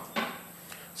it'll come.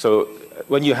 So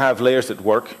when you have layers that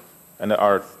work and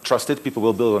are trusted, people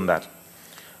will build on that.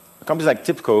 Companies like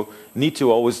TIBCO need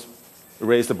to always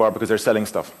raise the bar because they're selling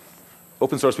stuff.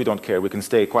 Open source, we don't care. We can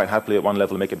stay quite happily at one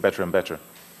level and make it better and better.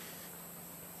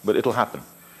 But it'll happen.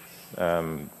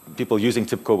 People using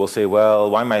TIBCO will say, well,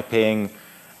 why am I paying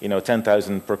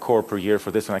 10,000 per core per year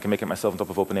for this when I can make it myself on top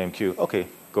of OpenAMQ? Okay,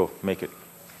 go, make it.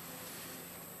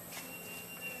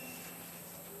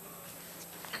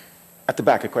 At the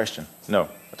back, a question? No,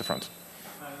 at the front.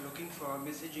 I'm looking for a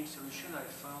messaging solution. I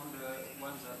found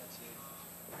one that's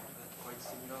quite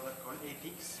similar, that's called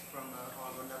APIX from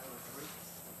Argon Laboratory.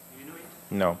 Do you know it?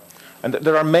 No. And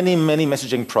there are many, many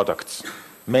messaging products.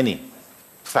 Many.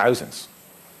 Thousands.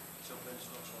 It's open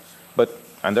source also.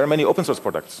 And there are many open source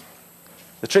products.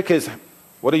 The trick is,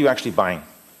 what are you actually buying?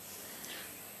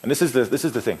 And this is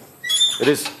the thing. It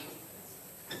is...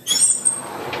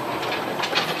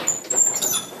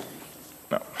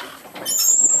 No.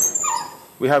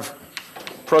 We have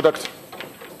product,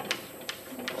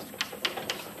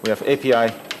 we have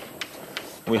API,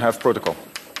 we have protocol.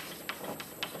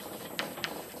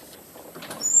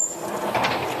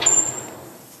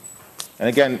 And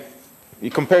again,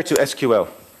 you compare to SQL.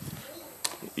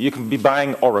 You can be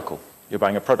buying Oracle. You're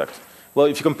buying a product. Well,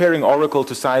 if you're comparing Oracle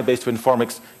to Sybase to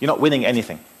Informix, you're not winning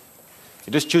anything.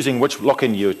 You're just choosing which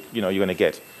lock-in you're going to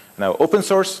get. Now, open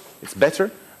source, it's better,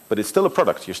 but it's still a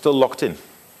product. You're still locked in.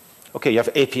 Okay, you have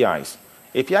APIs.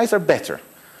 APIs are better,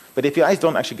 but APIs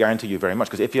don't actually guarantee you very much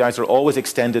because APIs are always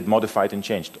extended, modified, and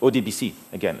changed. ODBC,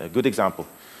 again, a good example.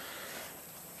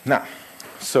 Now,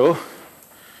 so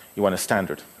you want a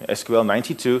standard. SQL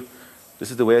 92,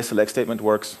 this is the way a select statement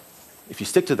works. If you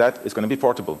stick to that, it's going to be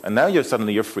portable. And now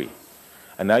suddenly you're free.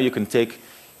 And now you can take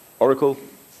Oracle,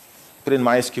 put in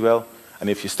MySQL, and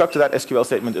if you stuck to that SQL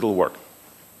statement, it'll work.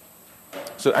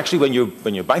 So actually,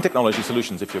 when you're buying technology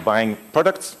solutions, if you're buying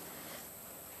products,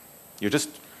 you're just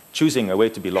choosing a way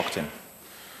to be locked in,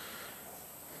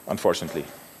 unfortunately.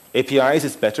 APIs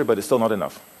is better, but it's still not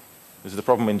enough. This is the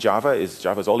problem in Java, is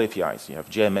Java's all APIs. You have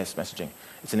JMS messaging.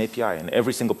 It's an API, and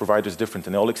every single provider is different,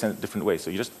 and they all extend it different ways. So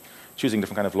you're just choosing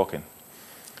different kind of lock-in.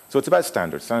 So it's about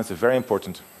standards. Standards are very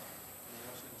important.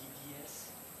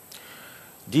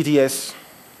 DDS,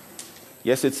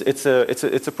 yes, it's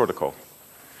a protocol.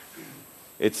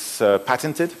 It's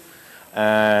patented,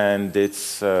 and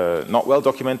it's not well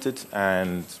documented,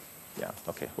 and yeah,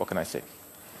 okay, what can I say?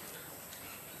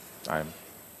 I'm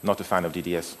not a fan of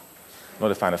DDS,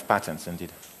 not a fan of patents,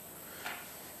 indeed.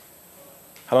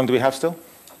 How long do we have still?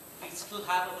 We still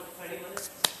have about 20 minutes,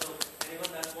 so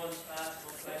anyone that wants to ask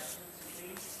more questions,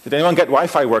 please. Did anyone get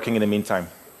Wi-Fi working in the meantime?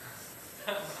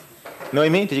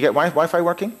 Noemi, did you get Wi-Fi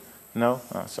working? No?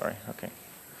 Oh, sorry. Okay.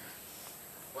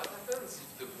 What happens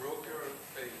if the broker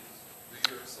fails?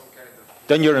 Do you have some kind of...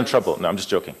 Then you're in trouble. No, I'm just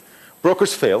joking.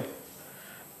 Brokers fail.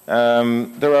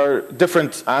 There are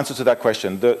different answers to that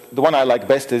question. The one I like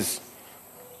best is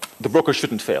the broker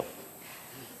shouldn't fail.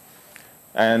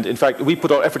 And in fact, we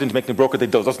put our effort into making a broker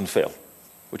that doesn't fail,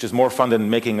 which is more fun than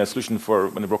making a solution for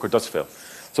when a broker does fail.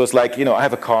 So it's like, I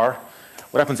have a car.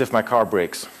 What happens if my car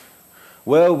breaks?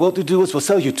 Well, what we'll do is we'll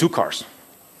sell you 2 cars.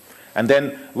 And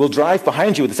then we'll drive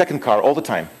behind you with the second car all the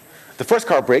time. The first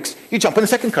car breaks, you jump in the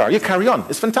second car, you carry on.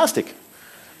 It's fantastic.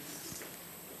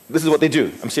 This is what they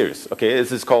do. I'm serious. Okay,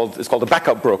 it's called a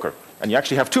backup broker. And you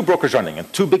actually have 2 brokers running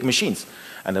and 2 big machines.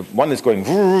 And the one is going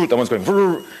vrrr, the one's going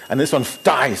vrrr, and this one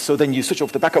dies. So then you switch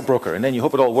over to the backup broker, and then you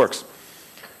hope it all works.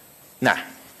 Nah,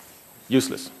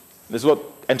 useless. This is what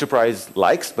enterprise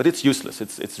likes, but it's useless.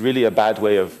 It's really a bad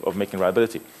way of making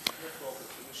reliability.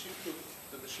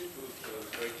 The machine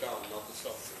could break down, not the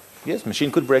software. Yes,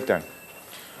 machine could break down.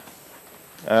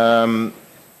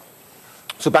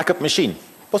 So backup machine,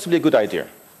 possibly a good idea.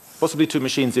 Possibly 2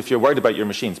 machines if you're worried about your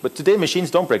machines. But today machines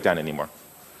don't break down anymore.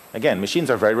 Again, machines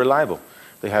are very reliable.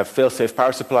 They have fail-safe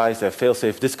power supplies, they have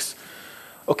fail-safe disks.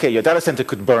 Okay, your data center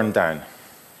could burn down.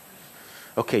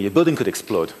 Okay, your building could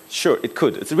explode. Sure, it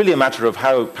could. It's really a matter of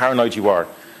how paranoid you are.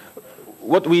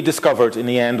 What we discovered in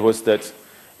the end was that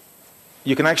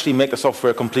you can actually make the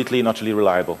software completely and utterly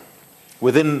reliable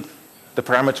within the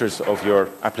parameters of your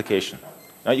application.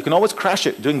 Now, you can always crash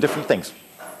it doing different things.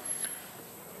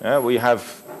 We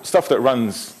have stuff that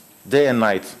runs day and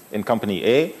night in company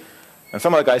A, and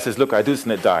some other guy says, look, I do this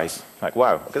and it dies. Like,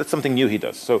 wow, okay, that's something new he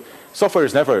does. So software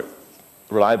is never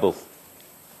reliable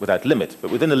without limit,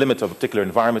 but within the limit of a particular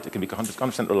environment, it can be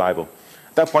 100% reliable.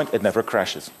 At that point, it never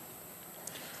crashes.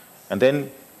 And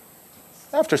then,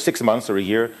 after 6 months or a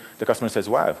year, the customer says,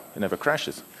 wow, it never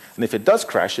crashes. And if it does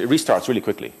crash, it restarts really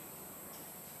quickly.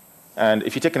 And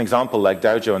if you take an example like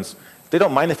Dow Jones, they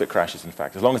don't mind if it crashes, in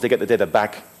fact, as long as they get the data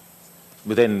back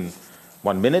within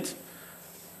 1 minute,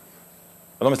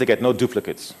 as long as they get no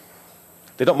duplicates.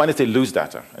 They don't mind if they lose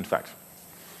data, in fact.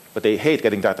 But they hate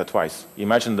getting data twice. You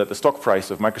imagine that the stock price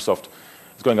of Microsoft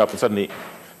is going up and suddenly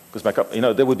goes back up.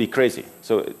 They would be crazy.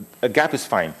 So a gap is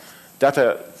fine.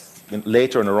 Data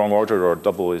later in the wrong order or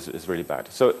double is really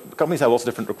bad. So companies have also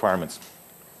different requirements.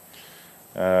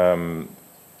 There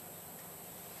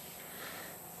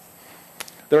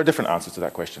are different answers to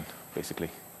that question, basically.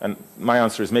 And my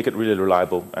answer is make it really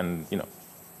reliable and,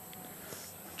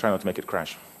 try not to make it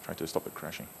crash. Try to stop it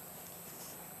crashing.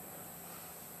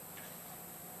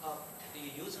 Do you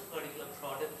use a particular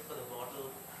product for the model,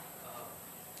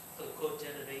 for the code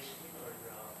generation, or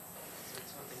is it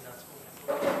something that's more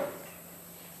important?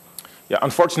 Yeah,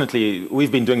 unfortunately,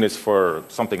 we've been doing this for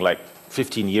something like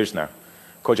 15 years now,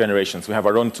 code generations. We have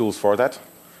our own tools for that.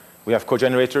 We have code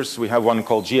generators. We have one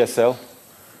called GSL.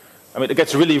 I mean, it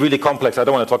gets really, really complex. I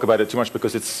don't want to talk about it too much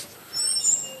because this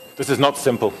is not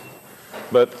simple.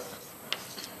 But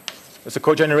it's a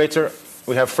code generator.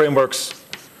 We have frameworks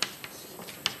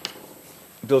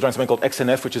built around something called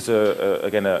XNF, which is,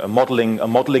 again, a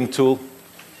modeling tool.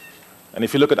 And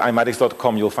if you look at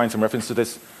iMatix.com, you'll find some reference to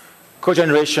this. Code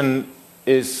generation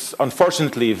is,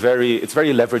 unfortunately, very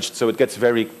leveraged, so it gets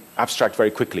very abstract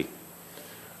very quickly.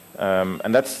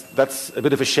 And that's a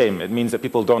bit of a shame. It means that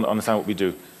people don't understand what we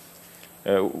do.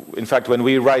 In fact, when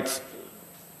we write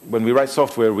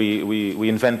software, we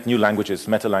invent new languages,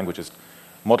 meta languages,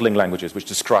 modeling languages, which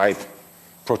describe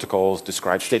protocols,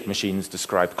 describe state machines,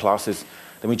 describe classes.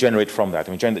 Then we generate from that,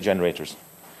 and we generate the generators.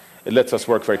 It lets us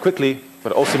work very quickly,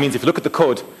 but it also means if you look at the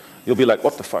code, you'll be like,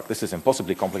 what the fuck? This is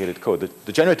impossibly complicated code.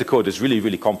 The generator code is really,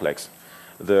 really complex.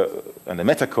 And the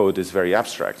meta code is very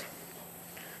abstract.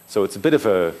 So it's a bit of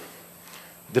a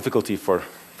difficulty for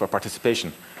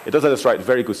participation. It does let us write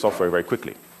very good software very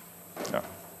quickly. Yeah.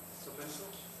 It's open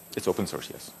source? It's open source,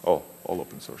 yes. All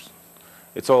open source.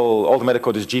 It's all the meta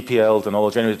code is GPL'd, and all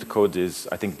the generated code is,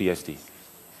 I think, BSD.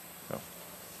 So.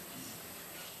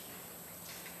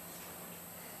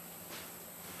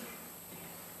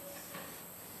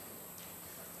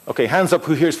 Okay, hands up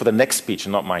who here is for the next speech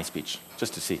and not my speech,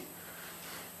 just to see.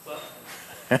 Well,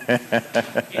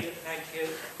 thank you.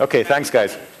 Okay, thanks,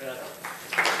 guys.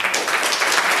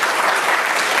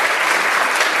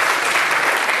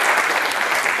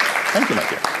 Thank you,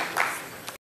 Matthew.